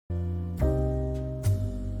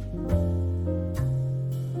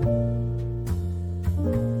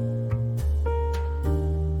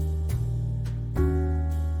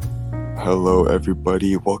Hello,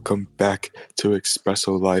 everybody. Welcome back to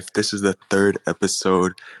Expresso Life. This is the third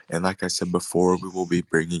episode, and like I said before, we will be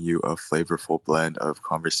bringing you a flavorful blend of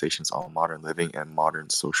conversations on modern living and modern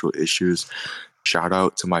social issues. Shout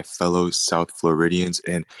out to my fellow South Floridians,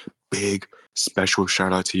 and big special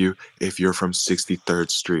shout out to you if you're from 63rd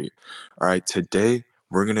Street. All right, today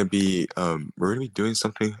we're gonna be doing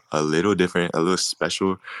something a little different, a little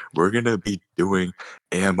special. We're gonna be doing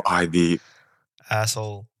Am I the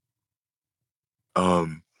Asshole.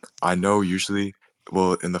 Um, I know usually,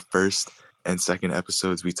 well, in the first and second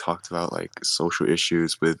episodes, we talked about like social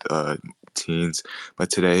issues with teens, but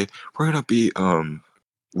today we're gonna be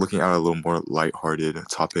looking at a little more lighthearted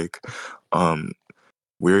topic. Um,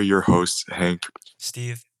 we're your hosts, Hank,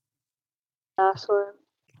 Steve. Ashlyn.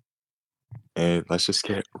 and let's just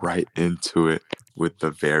get right into it with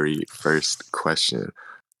the very first question,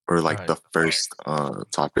 or All like right. the first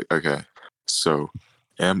topic. Okay, so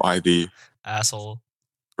am I the Asshole.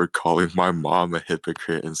 for calling my mom a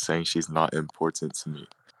hypocrite and saying she's not important to me?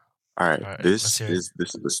 All right, All right. Let's this hear it. is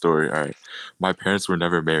this is the story. All right, my parents were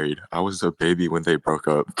never married. I was a baby when they broke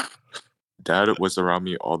up. Dad was around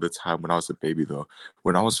me all the time when I was a baby, though.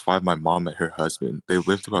 When I was 5, my mom met her husband. They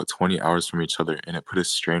lived about 20 hours from each other, and it put a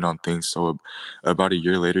strain on things. So, about a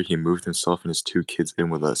year later, he moved himself and his 2 kids in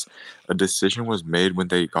with us. A decision was made when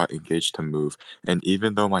they got engaged to move. And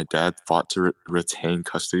even though my dad fought to retain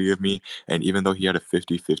custody of me, and even though he had a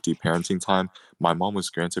 50-50 parenting time, my mom was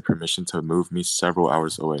granted permission to move me several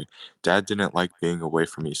hours away. Dad didn't like being away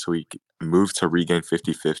from me, so he moved to regain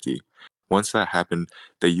 50-50. Once that happened,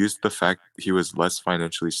 they used the fact he was less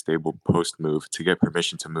financially stable post move to get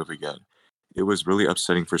permission to move again. It was really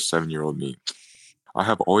upsetting for 7-year-old me. I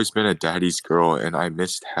have always been a daddy's girl and I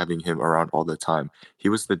missed having him around all the time. He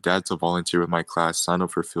was the dad to volunteer with my class, sign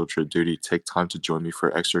up for field trip duty, take time to join me for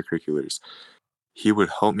extracurriculars. He would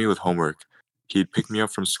help me with homework. He'd pick me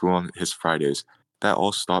up from school on his Fridays. That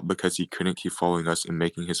all stopped because he couldn't keep following us and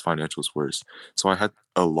making his financials worse. So I had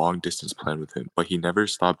a long distance plan with him, but he never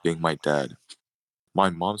stopped being my dad.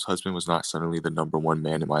 My mom's husband was not suddenly the number one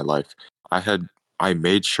man in my life. I had I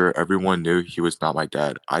made sure everyone knew he was not my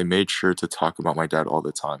dad. I made sure to talk about my dad all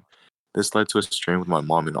the time. This led to a strain with my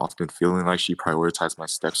mom and often feeling like she prioritized my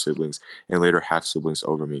step siblings and later half siblings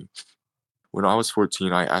over me. When I was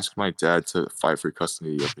 14, I asked my dad to fight for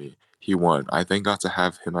custody of me. He won. I then got to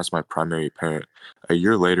have him as my primary parent. A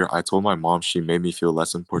year later, I told my mom she made me feel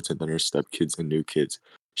less important than her stepkids and new kids.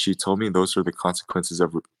 She told me those are the consequences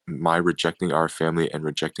of my rejecting our family and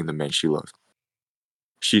rejecting the man she loved.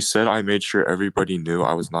 She said I made sure everybody knew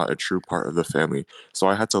I was not a true part of the family, so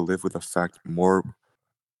I had to live with the fact more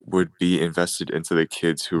would be invested into the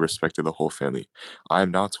kids who respected the whole family. I am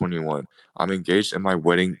now 21. I'm engaged and my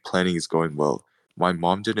wedding planning is going well. My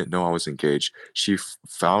mom didn't know I was engaged. She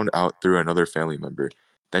found out through another family member.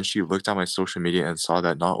 Then she looked at my social media and saw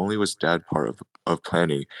that not only was dad part of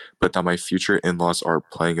planning, but that my future in laws are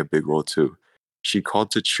playing a big role too. She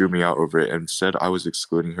called to chew me out over it and said I was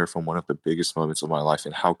excluding her from one of the biggest moments of my life,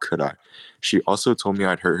 and how could I? She also told me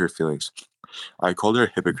I'd hurt her feelings. I called her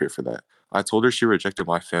a hypocrite for that. I told her she rejected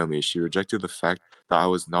my family. She rejected the fact that I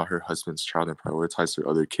was not her husband's child and prioritized her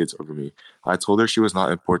other kids over me. I told her she was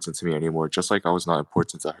not important to me anymore, just like I was not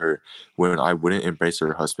important to her when I wouldn't embrace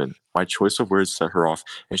her husband. My choice of words set her off,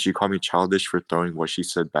 and she called me childish for throwing what she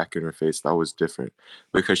said back in her face. That was different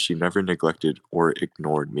because she never neglected or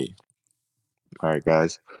ignored me. All right,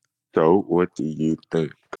 guys. So, what do you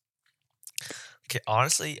think? Okay,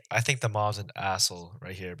 honestly, I think the mom's an asshole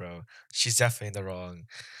right here, bro. She's definitely in the wrong.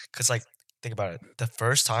 Cause like, think about it. The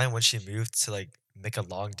first time when she moved to like make a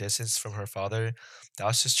long distance from her father, that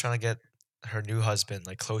was just trying to get her new husband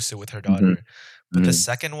like closer with her Hmm. daughter. But the Hmm.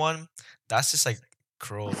 second one, that's just like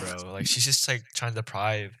cruel, bro. Like she's just like trying to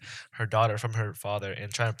deprive her daughter from her father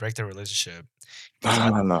and trying to break their relationship. Cause No,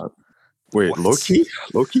 at no, no. Wait, what? low key,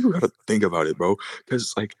 we gotta think about it, bro.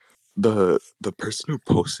 Because like the person who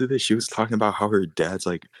posted it, she was talking about how her dad's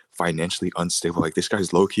like financially unstable. Like this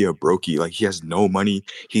guy's low key a brokey. Like he has no money.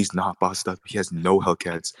 He's not bossed up. He has no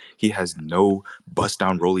Hellcats. He has no bust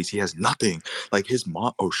down rollies. He has nothing. Like his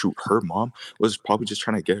mom. Oh shoot, her mom was probably just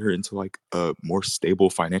trying to get her into like a more stable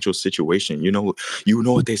financial situation. You know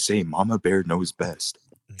what they say. Mama bear knows best.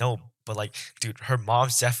 No, but like, dude, her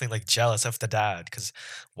mom's definitely like jealous of the dad. Cause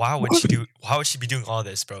why would What? she do? Why would she be doing all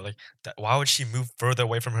this, bro? Like, why would she move further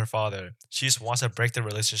away from her father? She just wants to break the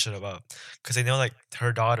relationship up. Cause they know like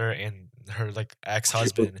her daughter and her like ex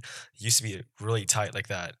husband used to be really tight like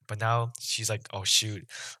that, but now she's like, oh shoot,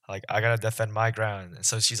 like I gotta defend my ground, and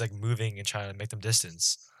so she's like moving and trying to make them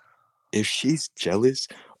distance. if she's jealous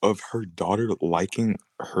of her daughter liking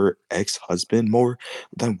her ex-husband more,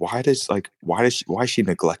 then why is she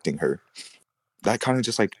neglecting her? That kind of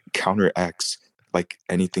just like counteracts like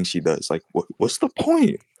anything she does. Like what's the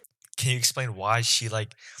point? Can you explain why she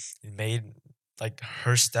like made like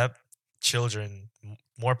her step children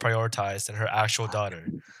more prioritized than her actual daughter?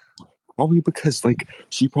 Probably because like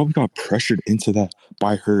she probably got pressured into that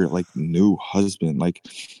by her like new husband. Like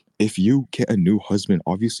if you get a new husband,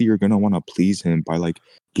 obviously you're gonna want to please him by like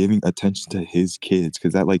giving attention to his kids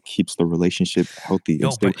because that like keeps the relationship healthy and No,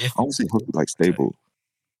 but stable. if I won't say healthy, like okay, stable.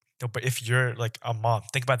 no, but if you're like a mom,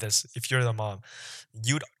 think about this. If you're the mom,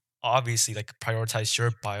 you'd obviously like prioritize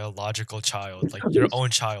your biological child, like your own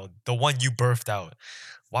child, the one you birthed out.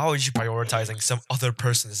 Why would you prioritizing some other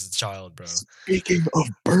person's child, bro? Speaking of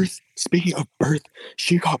birth,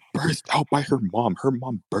 she got birthed out by her mom. Her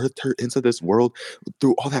mom birthed her into this world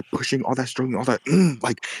through all that pushing, all that struggling, all that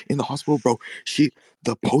like in the hospital, bro.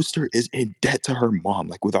 The poster is in debt to her mom.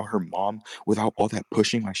 Like without her mom, without all that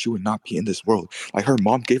pushing, like she would not be in this world. Like her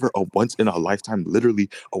mom gave her a once in a lifetime, literally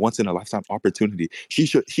a once in a lifetime opportunity.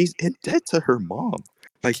 She's in debt to her mom.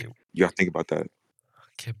 Like Okay, you gotta think about that.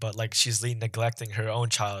 okay, but like she's neglecting her own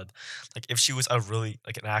child. Like if she was a really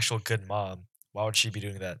like an actual good mom, why would she be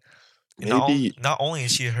doing that? And Maybe not only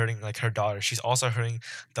is she hurting like her daughter, she's also hurting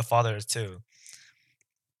the father too.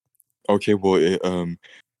 okay, well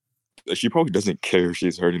she probably doesn't care if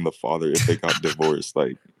she's hurting the father if they got divorced.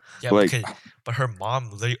 Yeah, Like because but her mom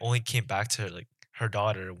literally only came back to her like her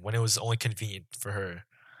daughter when it was only convenient for her.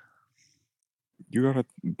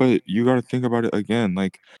 but you gotta think about it again.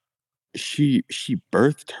 Like she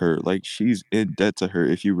birthed her. Like she's in debt to her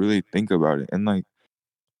if you really think about it. And like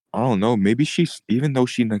I don't know, maybe she's even though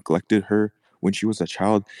she neglected her when she was a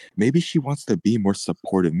child, maybe she wants to be more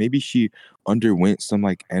supportive. Maybe she underwent some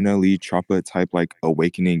like NLE Choppa type like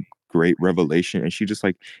awakening, great revelation, and she just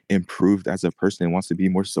like improved as a person and wants to be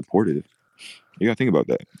more supportive. You gotta think about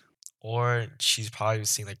that. Or she's probably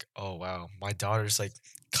seeing like, oh wow, my daughter's like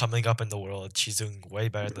coming up in the world. She's doing way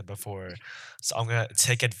better than before. So I'm gonna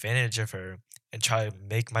take advantage of her and try to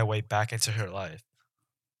make my way back into her life.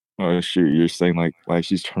 Oh shoot, you're saying like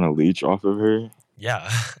she's trying to leech off of her? Yeah.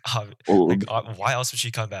 Well, Like why else would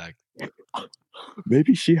she come back?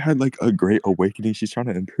 maybe she had like a great awakening. She's trying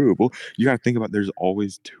to improve. Well, you gotta think about there's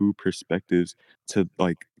always two perspectives to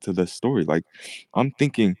the story. Like I'm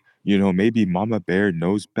thinking, maybe Mama Bear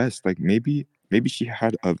knows best. Like maybe she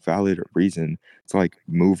had a valid reason to like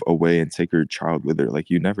move away and take her child with her. Like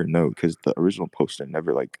you never know because the original poster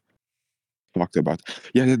never like talked about.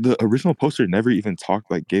 Yeah, the original poster never even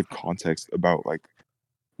talked like gave context about like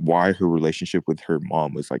why her relationship with her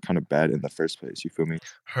mom was like kind of bad in the first place. You feel me?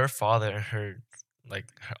 Her father and her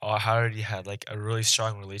already had like a really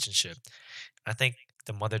strong relationship. I think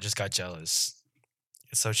the mother just got jealous.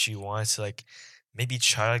 So she wanted to like maybe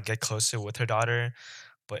try to get closer with her daughter,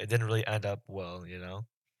 but it didn't really end up well, you know?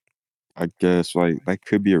 I guess like that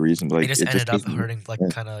could be a reason, but It like just it just ended up doesn't make hurting like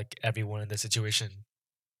sense. kind of like everyone in the situation.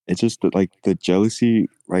 It's just that like the jealousy,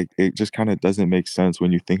 like it just kind of doesn't make sense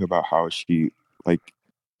when you think about how she like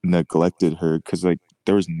neglected her because like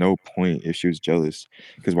there was no point if she was jealous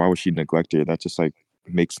because why would she neglect her? That just like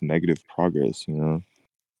makes negative progress, you know?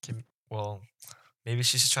 Well, maybe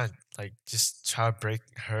she's just trying to like just try to break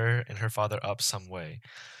her and her father up some way.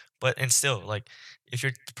 But and still, like if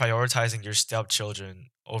you're prioritizing your stepchildren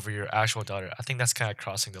over your actual daughter, I think that's kind of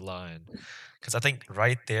crossing the line. Because I think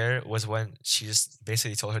right there was when she just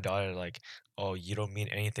basically told her daughter like, "Oh, you don't mean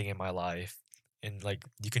anything in my life, and like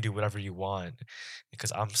you can do whatever you want,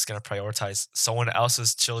 because I'm just gonna prioritize someone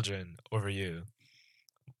else's children over you."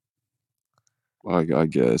 I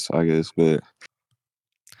guess, but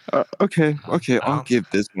okay, okay, I I'll don't, give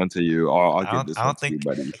this one to you. I'll give this I one don't to you, think,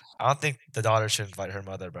 buddy. I don't think the daughter should invite her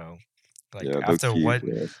mother, bro. Like Yeah, low after key, what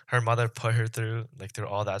yeah. her mother put her through, like through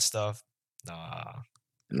all that stuff, nah.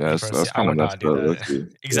 Yeah, Me that's personally, I kind of would not messed do up, low that. key. Yeah,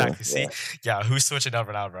 Exactly. See, yeah. yeah, who's switching up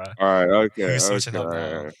now, bro? All right, okay, Who's switching okay, up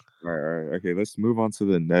now? all right. Okay, let's move on to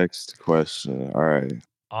the next question. All right.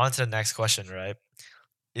 On to the next question, right?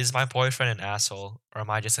 Is my boyfriend an asshole, or am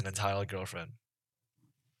I just an entitled girlfriend?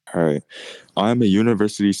 All right. I'm a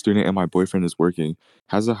university student and my boyfriend is working,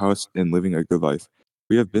 has a house, and living a good life.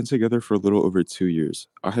 We have been together for a little over 2 years.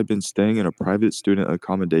 I had been staying in a private student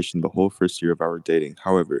accommodation the whole first year of our dating.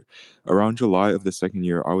 However, around July of the second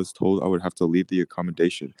year, I was told I would have to leave the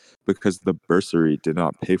accommodation because the bursary did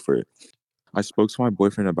not pay for it. I spoke to my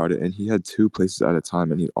boyfriend about it, and he had two places at a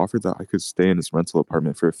time, and he offered that I could stay in his rental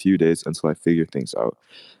apartment for a few days until I figured things out.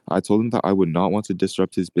 I told him that I would not want to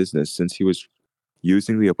disrupt his business since he was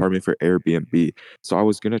using the apartment for Airbnb. So I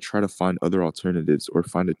was going to try to find other alternatives or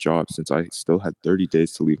find a job since I still had 30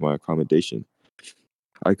 days to leave my accommodation.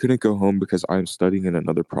 I couldn't go home because I am studying in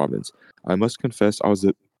another province. I must confess I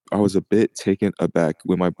was a bit taken aback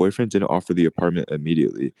when my boyfriend didn't offer the apartment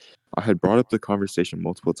immediately. I had brought up the conversation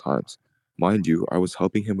multiple times. Mind you, I was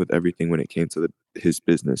helping him with everything when it came to his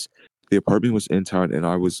business. The apartment was in town and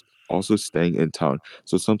I was also staying in town,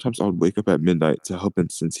 so sometimes I would wake up at midnight to help him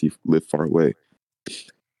since he lived far away.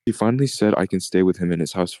 He finally said I can stay with him in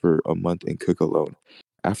his house for a month and cook alone.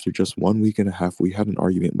 After just 1 week and a half, we had an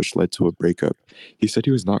argument which led to a breakup. He said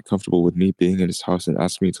he was not comfortable with me being in his house and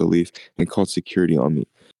asked me to leave and called security on me.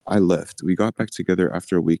 I left. We got back together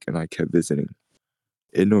after a week and I kept visiting.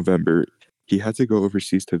 In November, he had to go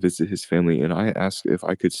overseas to visit his family, and I asked if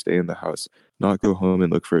I could stay in the house, not go home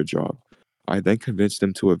and look for a job. I then convinced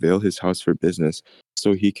him to avail his house for business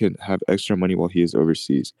so he can have extra money while he is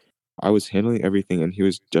overseas. I was handling everything and he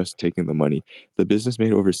was just taking the money. The business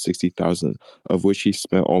made over 60,000, of which he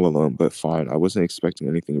spent all alone, but fine, I wasn't expecting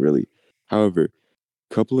anything really. However,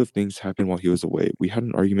 a couple of things happened while he was away. We had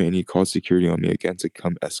an argument and he called security on me again to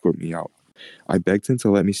come escort me out. I begged him to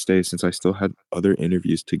let me stay since I still had other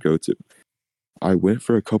interviews to go to. I went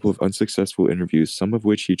for a couple of unsuccessful interviews, some of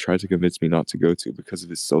which he tried to convince me not to go to because of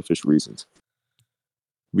his selfish reasons.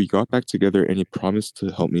 We got back together and he promised to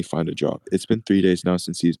help me find a job. It's been 3 days now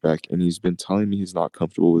since he's back, and he's been telling me he's not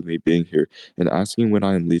comfortable with me being here and asking when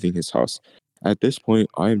I am leaving his house. At this point,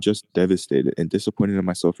 I am just devastated and disappointed in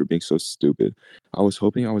myself for being so stupid. I was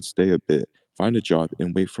hoping I would stay a bit, find a job,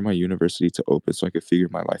 and wait for my university to open so I could figure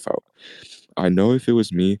my life out. I know if it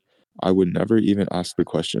was me, I would never even ask the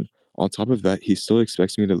question. On top of that, he still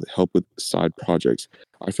expects me to help with side projects.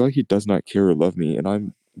 I feel like he does not care or love me, and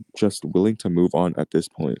I'm just willing to move on at this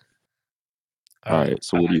point. All All right. right,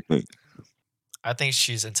 so what do you think? I think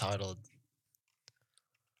she's entitled.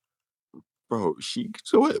 Bro,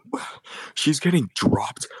 so what? She's getting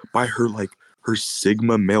dropped by her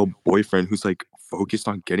Sigma male boyfriend who's like focused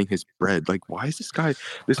on getting his bread. Like, why is this guy's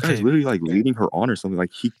Okay. literally like leading her on or something?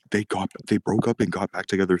 Like they broke up and got back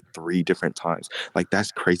together 3 different times. Like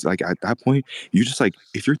that's crazy. Like at that point, you just like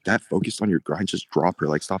if you're that focused on your grind, just drop her.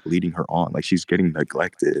 Like stop leading her on. Like she's getting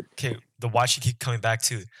neglected. Okay. The why she keep coming back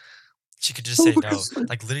to. She could just Bro, say no. because like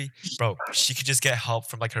Like literally, bro, she could just get help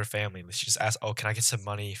from like her family. She just ask, "Oh, can I get some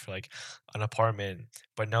money for like an apartment?"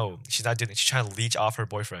 But no, she's not doing it. She's trying to leech off her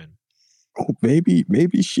boyfriend. oh,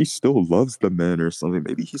 maybe she still loves the man or something.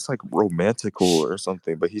 Maybe he's like romantical or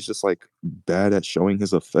something, but he's just like bad at showing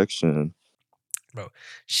his affection. Bro,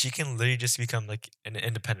 she can literally just become like an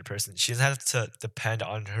independent person. She doesn't have to depend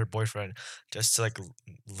on her boyfriend just to like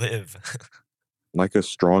live. Like a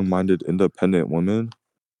strong-minded, independent woman.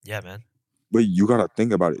 Yeah, man. But you gotta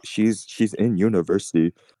think about it. She's in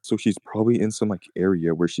university, so she's probably in some like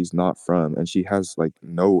area where she's not from, and she has like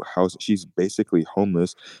no house. She's basically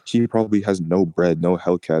homeless. She probably has no bread, no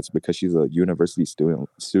Hellcats because she's a university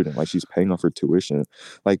student. Like she's paying off her tuition.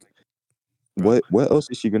 Like Bro, what else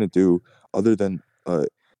is she gonna do other than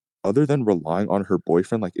other than relying on her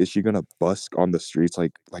boyfriend? Like is she gonna busk on the streets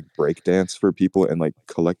like break dance for people and like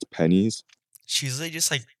collect pennies? she's literally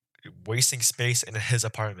just like wasting space in his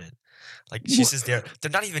apartment. Like she's just there. They're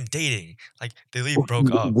not even dating. Like they literally Okay,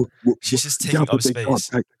 broke up. She's just yeah, taking up but they got space.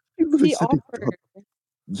 back. He literally He said they got. offered.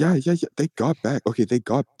 Yeah. They got back. Okay, they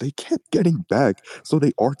kept getting back. So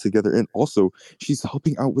they are together. And also, she's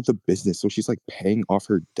helping out with the business. So she's like paying off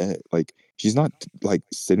her debt. Like she's not like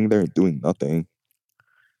sitting there and doing nothing.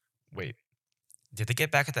 Wait, did they get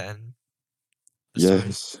back at the end? The story?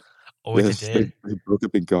 Yes. Oh wait, they Yes. did? They broke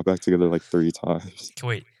up and got back together like 3 times. Okay,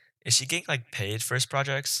 wait. Is she getting like paid for his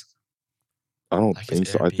projects? I don't Like his think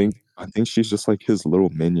so. Airbnb? I think she's just like his little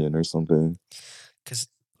minion or something. Because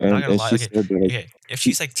not gonna And lie, she okay, said that like okay. If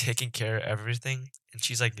she she's like taking care of everything and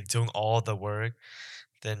she's like doing all the work,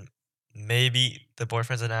 then maybe the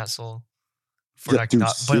boyfriend's an asshole for yeah, like dude,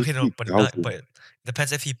 not. But okay, no, but not. 60,000. But it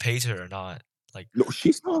depends if he pays her or not. Like, No,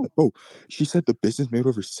 she's not, bro. She said the business made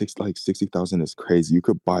over 60,000 is crazy. You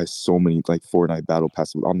could buy so many like Fortnite battle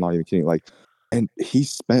passes. I'm not even kidding. Like, and he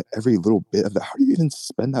spent every little bit of that. How do you even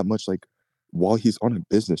spend that much like while he's on a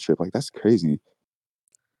business trip? Like that's crazy.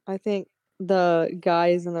 I think the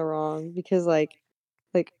guy is in the wrong because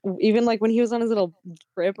even like when he was on his little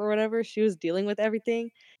trip or whatever, she was dealing with everything,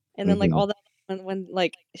 and then like Hmm. all that when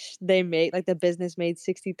like they made like the business made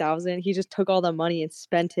 60,000, he just took all the money and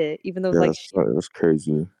spent it, even though Yeah, like she that's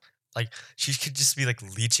crazy. like she could just be like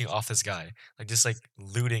leeching off this guy, like just like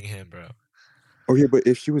looting him, bro. Oh yeah, but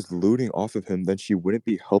if she was looting off of him, then she wouldn't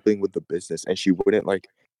be helping with the business, and she wouldn't like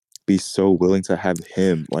be so willing to have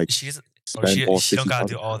him like She doesn't, bro. spend She all she don't sixty gotta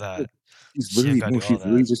do thousand. all that. She's She ain't literally gotta no, do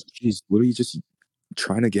all that, she's literally just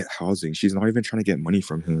trying to get housing. She's not even trying to get money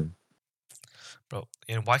from him. bro.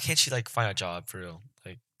 And why can't she like find a job for real?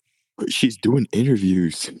 Like, But she's doing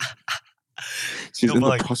interviews. She's no, in but the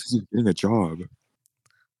like, process of getting a job.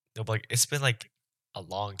 no, but like, it's been like a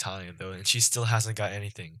long time though, and she still hasn't got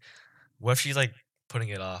anything. What if she's like putting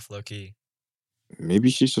it off, low key? Maybe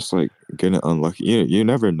she's just like getting unlucky. You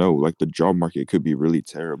never know. Like the job market could be really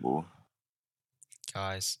terrible.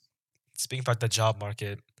 Guys, speaking about the job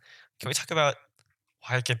market, can we talk about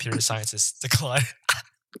why computer scientists decline?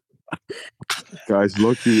 Guys,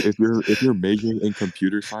 low key, if you're majoring in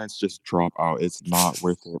computer science, just drop out. It's not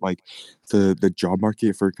worth it. Like the job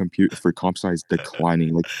market for compute for comp sci is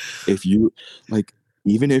declining. Like if you like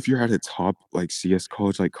even if you're at a top like CS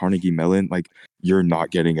college like Carnegie Mellon, like you're not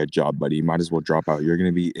getting a job, buddy. You might as well drop out. You're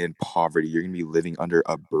gonna be in poverty. You're gonna be living under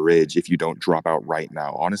a bridge if you don't drop out right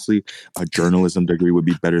now. Honestly, a journalism degree would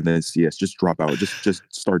be better than CS. Just drop out. Just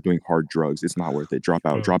start doing hard drugs. It's not worth it. Drop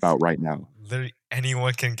out. Bro, Drop out right now. literally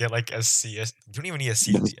anyone can get like a CS. You don't even need a That's,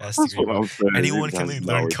 CS that's degree, what bro. I'm saying. Anyone can That's like,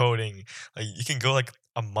 not learn what coding. Like you can go like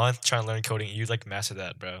a month trying to learn coding, and you like master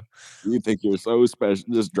that, bro. you think you're so special.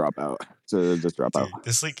 Just drop out. Just drop out. Dude,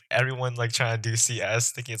 this like everyone like trying to do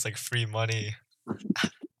CS, thinking it's like free money.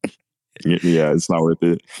 Yeah, it's not worth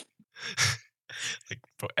it. Like,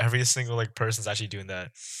 bro, every single like person's actually doing that.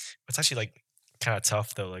 It's actually like kind of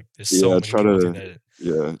tough though. Like, there's so Yeah, many people doing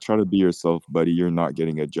that. try to be yourself, buddy. You're not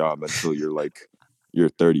getting a job until you're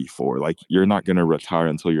 34. Like you're not gonna retire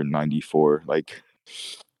until you're 94. Like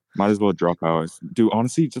might as well drop out. Dude,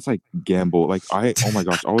 honestly, just like gamble. Like oh my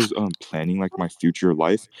gosh, I was planning like my future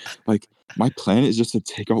life. Like my plan is just to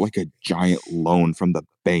take out like a giant loan from the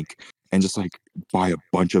bank and just like buy a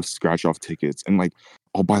bunch of scratch off tickets and like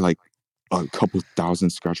I'll buy like a couple thousand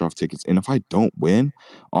scratch off tickets. And if I don't win,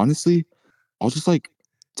 honestly, I'll just like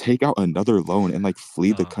take out another loan and like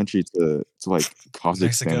flee the uh, country to like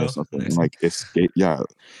Kazakhstan or Mexico. something and like escape, yeah,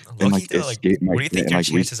 and Loki like though, like, escape my what do you debt think and your like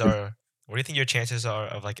chances are? What do you think your chances are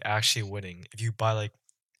of like actually winning if you buy like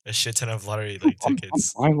a shit ton of lottery like I'm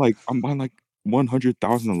tickets? buying like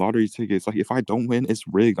 100,000 lottery tickets. Like if I don't win, it's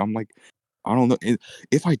rigged. I'm like, I don't know.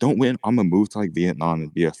 If I don't win, I'm gonna move to like Vietnam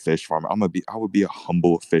and be a fish farmer. I would be a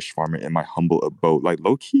humble fish farmer in my humble abode. Like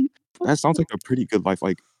low key, that sounds like a pretty good life.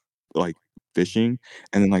 Like fishing,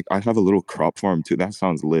 and then like I have a little crop farm too. That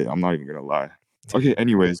sounds lit. I'm not even gonna lie. Okay. Dude.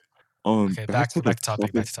 Anyways, Okay, back to the back to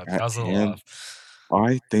topic. Back topic to topic. at That was a little hand. off.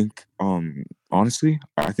 I think, honestly,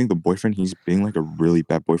 I think the boyfriend, he's being like a really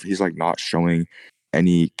bad boyfriend. He's like not showing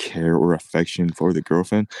any care or affection for the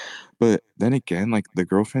girlfriend. But then again, like the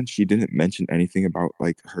girlfriend, she didn't mention anything about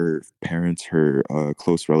like her parents, her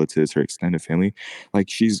close relatives, her extended family. Like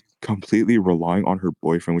she's completely relying on her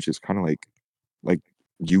boyfriend, which is kind of like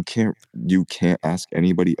you can't ask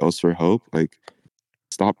anybody else for help. Like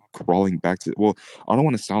stop crawling back to well, I don't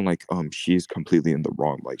want to sound like she's completely in the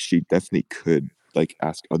wrong. Like she definitely could like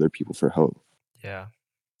ask other people for help. Yeah.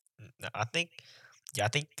 I think, yeah, I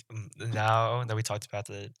think now that we talked about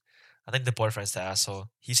it, I think the boyfriend's the asshole.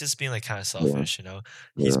 He's just being like kind of Yeah, selfish, you know.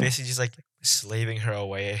 He's yeah, basically just like slaving her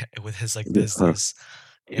away with his like yeah. business,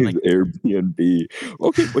 and His like, Airbnb.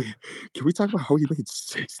 Okay, wait. Can we talk about how he made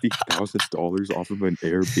 $60,000 off of an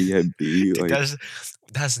Airbnb? dude, Like,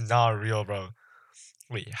 that's not real, bro.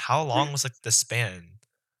 Wait, how long was like the span?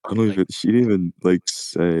 I don't Like, even. She didn't even like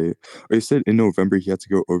say. He said in November he had to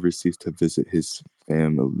go overseas to visit his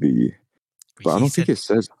family, but I he don't think said it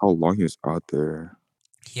says how long he was out there.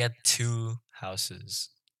 he had 2 houses.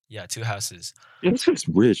 Yeah, 2 houses. It's just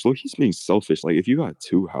rich. Look, he's being selfish. Like, if you got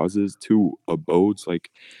two houses, two abodes, like,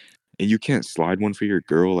 and you can't slide one for your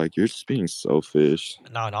girl, like, you're just being selfish.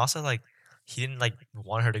 No, and also like he didn't like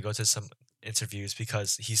want her to go to some interviews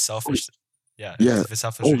because he's Oh, selfish. Yeah, yeah. because of his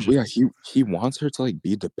selfish Oh, yeah. reasons. He wants her to like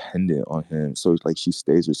be dependent on him, so like she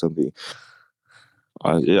stays or something.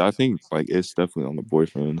 Yeah, I think like it's definitely on the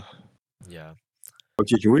boyfriend. Yeah.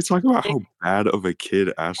 Okay, can we talk about Big how bad of a kid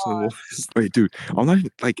Ashlyn God. was? Like, dude, I'm not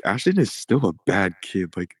even, like Ashlyn is still a bad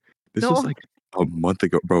kid. Like, this was No. like a month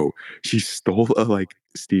ago, bro. She stole a like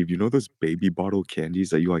Steve. You know those baby bottle candies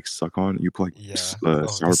that you like suck on? You put like Yeah. Oh, the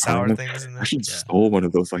sour powder in sour them. things in there? Ashlyn Yeah. stole one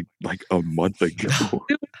of those like a month ago.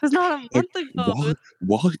 Dude, it was not a Like month ago. It was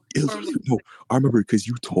while it over a month literally no, I remember because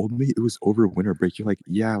you told me it was over winter break. You're like,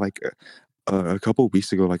 yeah, like a couple of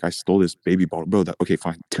weeks ago, like I stole this baby bottle, bro. That okay,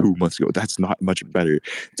 fine. 2 months ago, that's not much better.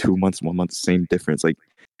 2 months, 1 month, same difference. Like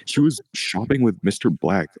she was shopping with Mr.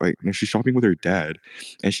 Black, like no, she's shopping with her dad,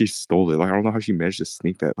 and she stole it. Like I don't know how she managed to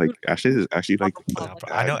sneak that. Like dude, Ashley is actually like a Nah, bro.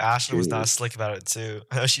 I bad know Ashlyn was not kid. slick about it too.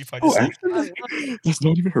 I know she probably Oh, just like, Ashley, I was. that's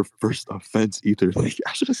not even her first offense either. Like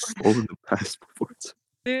I should have stolen the passport.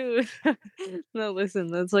 Dude. No,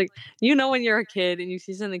 listen, that's like when you're a kid and you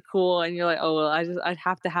see something cool and you're like, "Oh, well, I'd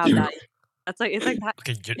have to have that." That's like it's like that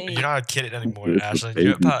Okay, thing. you're not a kid anymore, It's a Ashlyn.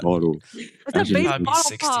 baby bottle. It's a You're Ashley, baby about to be bottle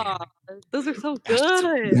 16. pop. Those are so good.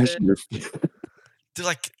 Ashley, you're They're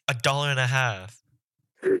like $1.50.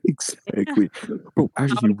 Yeah. exactly. Bro, I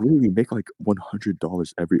Ashley, would you literally make like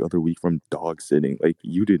 $100 every other week from dog sitting. Like,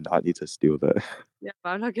 you did not need to steal that. yeah, but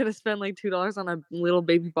I'm not gonna spend like $2 on a little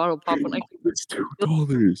baby bottle pop when I can It's steal.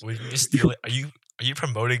 $2. We can just You, steal it. Are you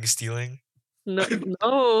promoting stealing? No,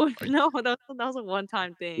 no, Are you, no, that was a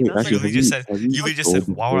one-time thing. wait, That's you like Ashley, literally just said have you you literally just said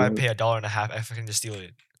stolen why would I before? pay $1.50 if I can just steal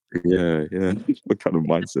it? Yeah, yeah. What kind of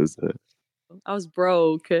mind says that? I was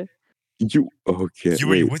broke. You okay? You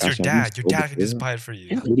were Wait, with your Ashley, have you dad. Your stole dad can just before? buy it for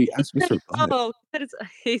Yeah, you. literally ask He said Mr. Black. no.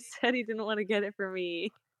 He said he didn't wanna get it for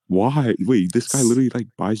me. Why? Wait, this guy S- literally like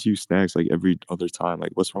buys you snacks like every other time.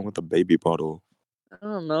 Like, what's wrong with the baby bottle? I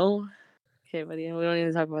don't know. Okay, buddy, we don't need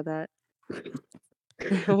to talk about that.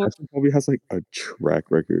 Ashley probably has like a track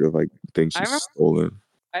record of like things I she's remember stolen.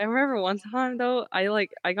 I remember one time though, I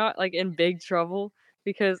got, like, in big trouble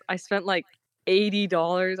because I spent, like,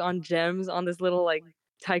 $80 on gems on this little, like,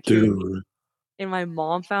 tycoon game, Dude, and my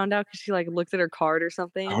mom found out because she, like, looked at her card or how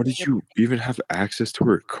something. did you even have access to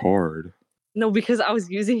her card? No, because I was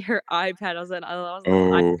using her iPad. I was on the I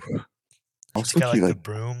Oh, I You was took out looking like the like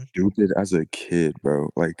broom. stupid as a kid, bro.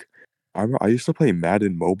 Like, I used to play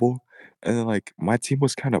Madden Mobile, and then like my team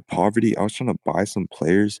was kind of poverty. I was trying to buy some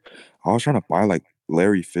players. I was trying to buy like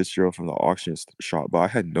Larry Fitzgerald from the auction shop, but I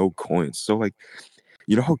had no coins. So like,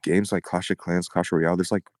 you know how games like Clash of Clans, Clash Royale,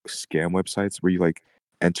 there's like scam websites where you like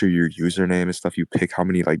enter your username and stuff. You pick how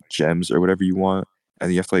many like gems or whatever you want, and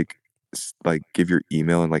then you have to like like give your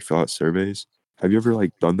email and like fill out surveys. Have you ever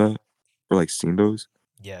like done that or like seen those?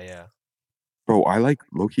 Yeah, yeah. Bro, I like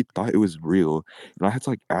low key thought it was real, and I had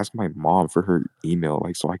to like ask my mom for her email,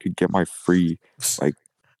 like so I could get my free, like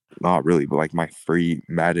not really, but like my free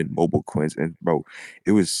Madden mobile coins. And bro,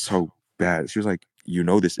 it was so bad. She was like, "You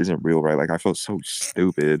know this isn't real, right?" Like I felt so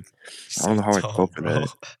stupid. I don't So know how I dumb, felt for bro.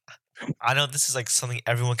 that. I know this is like something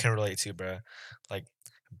everyone can relate to, bro. Like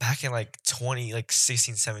back in like 20, like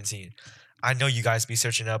 16, 17. I know you guys be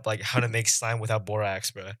searching up like how to make slime without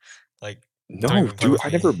borax, bro. Like, don't No, even play dude, with I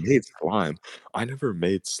me. never made slime. I never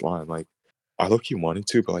made slime. Like I low key wanted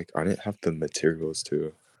to, but like I didn't have the materials to.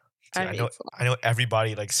 Dude, I made I know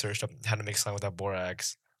everybody like searched up how to make slime without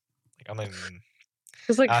borax. Like I'm like,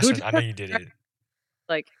 because like, who Ashlyn, just I know has you did time, it.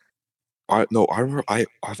 like I no, I remember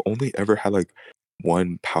I've only ever had like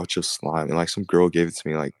one pouch of slime, and like some girl gave it to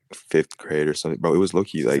me like fifth grade or something. Bro, it was low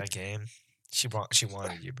key That like game. She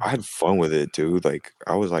wanted you, I bro. had fun with it, dude. Like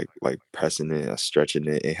I was like pressing it, stretching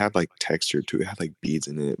it. It had like texture to it. It had like beads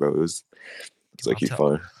in it, bro. It was Well, like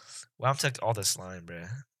fun. I'm took all the slime, bro.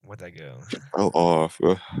 Where'd that go? Fell off.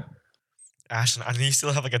 Ashlyn, I know you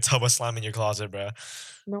still have like a tub of slime in your closet, bro.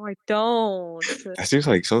 no, I don't. That seems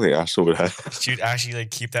like something Ashley would have. She'd actually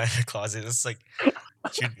like keep that in her closet. It's like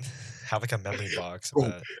she'd have like a memory box of Bro,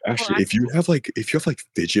 that. Well, actually, I if you have like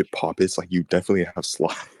fidget poppets, like you definitely have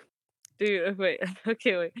slime. do wait,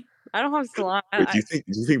 okay, wait. I don't have slime. Wait,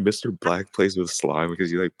 do you think Mr. Black plays with slime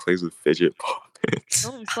because he like plays with fidget poppets?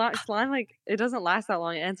 No, slime, like, it doesn't last that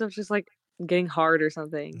long. It ends up just, like, getting hard or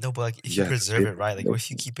something. No, but like if you Yeah, 'cause preserve it paper right, like makes if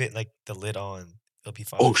you sense. keep it like the lid on, it'll be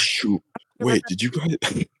Oh fine. shoot! Never Wait, had did you guys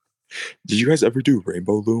did you guys ever do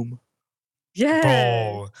Rainbow Loom? Yes!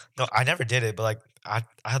 Bro, no, I never did it, but like I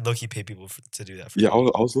had low key pay people to do that for Yeah,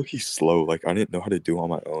 me. I was lucky slow. Like I didn't know how to do it on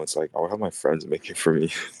my own. So like I would have my friends make it for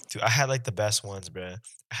me. Dude, I had like the best ones, bro.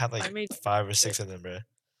 I had I like made 5 or 6 of them, bro.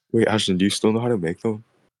 Wait, Ashton, do you still know how to make them?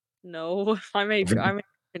 no, I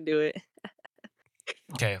can do it.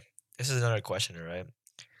 Okay, this is another question, all right?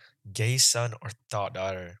 Gay son or thought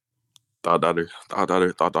daughter? Thought daughter, thought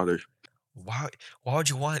daughter, thought daughter. Why why would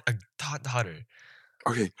you want a thought daughter?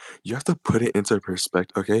 Okay, you have to put it into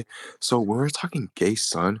perspective. Okay, so when we're talking gay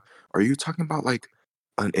son, are you talking about like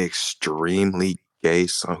an extremely gay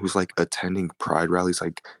son who's like attending pride rallies,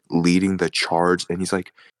 like leading the charge, and he's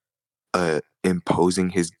like imposing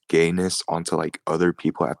his gayness onto like other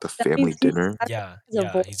people at the That means family dinner? Yeah, he's a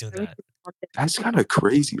boy. he's doing That means that. he's not gay. That's kind of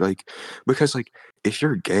crazy. Like, because like if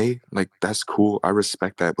you're gay, like that's cool. I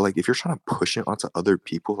respect that. But like if you're trying to push it onto other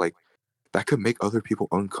people, like that could make other people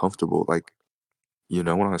uncomfortable. Like, you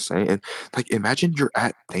know what I'm saying? And like imagine you're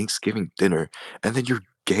at Thanksgiving dinner and then your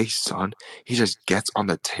gay son, he just gets on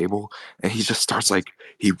the table and he just starts like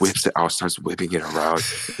he whips it out, starts whipping it around,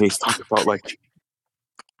 and he's talking about like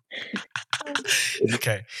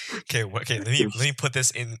Okay. Okay, okay, let me put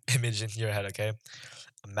this in image in your head, okay?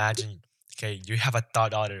 Imagine, okay, you have a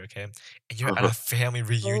thought daughter, okay? And you're at uh, a family Oh,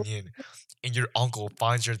 reunion. and your uncle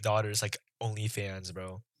finds your daughter's like OnlyFans,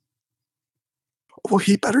 bro. Well,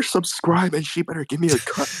 he better subscribe and she better give me a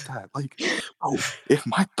cut of that. Like, bro, if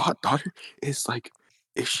my daughter is like,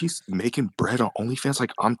 if she's making bread on OnlyFans,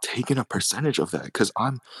 like I'm taking a percentage of that because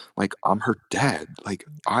I'm her dad. Dude, Like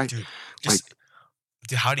just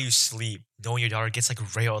dude, how do you sleep knowing your daughter gets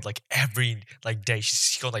like railed like every like day?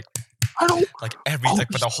 She's going I don't. like every I'll like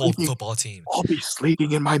be by the whole sleeping. football team. I'll be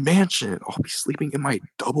sleeping in my mansion. I'll be sleeping in my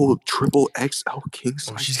double, triple XL king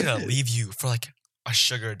Bro, size she's gonna bed. leave you for like a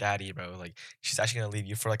sugar daddy, bro. Like she's actually gonna leave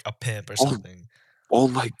you for like a pimp or I'll, something. I'll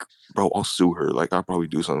like, bro, I'll sue her. Like I'll probably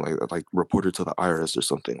do something like that. Like report her to the IRS or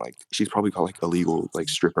something. Like she's probably got like illegal like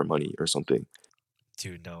stripper money or something.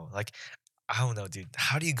 Dude, no. Like, I don't know, dude.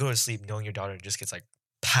 How do you go to sleep knowing your daughter just gets like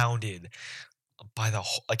pounded by the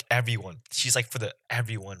whole like everyone? She's like for the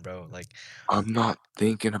everyone, bro. Like, I'm not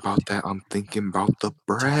thinking about that. I'm thinking about the dude,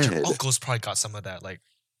 your bread. uncle's probably got some of that. Like,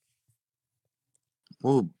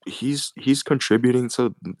 Well, he's contributing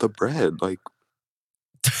to the bread. Like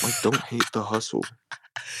don't hate the hustle.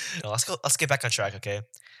 no, let's go. Let's get back on track, okay?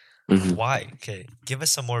 Mhm. Why? Okay, give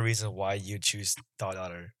us some more reason why you choose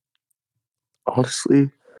daughter.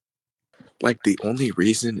 Honestly, like the only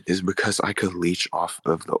reason is because I could leech off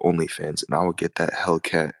of the OnlyFans and I would get that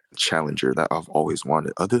Hellcat Challenger that I've always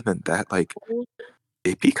wanted. Other than that, like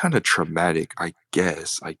it'd be kind of traumatic, I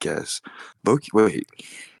guess. I guess. Loki, wait.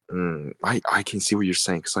 I can see what you're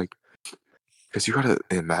saying. Cause you gotta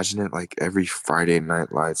imagine it like every Friday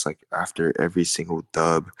night lights, like after every single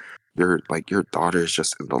dub, your daughter is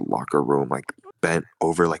just in the locker room, like bent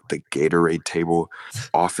over like the Gatorade table,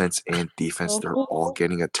 offense and defense, they're all Oh.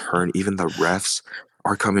 getting a turn. Even the refs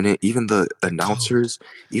are coming in, even the The goat. announcers,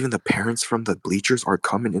 even the parents from the bleachers are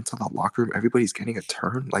coming into the locker room. Everybody's getting a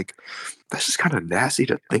turn. Like that's just kind of nasty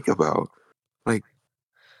to think about. Like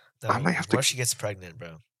I No, might have what to if she gets pregnant,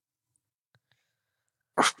 bro?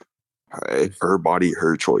 her body,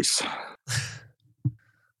 her choice.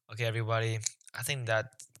 Okay, everybody. I think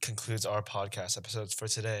that concludes our podcast episodes for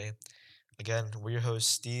today. Again, we're your host,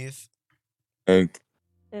 Steve, And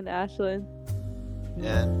And Ashlyn.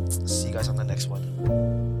 and see you guys on the next one.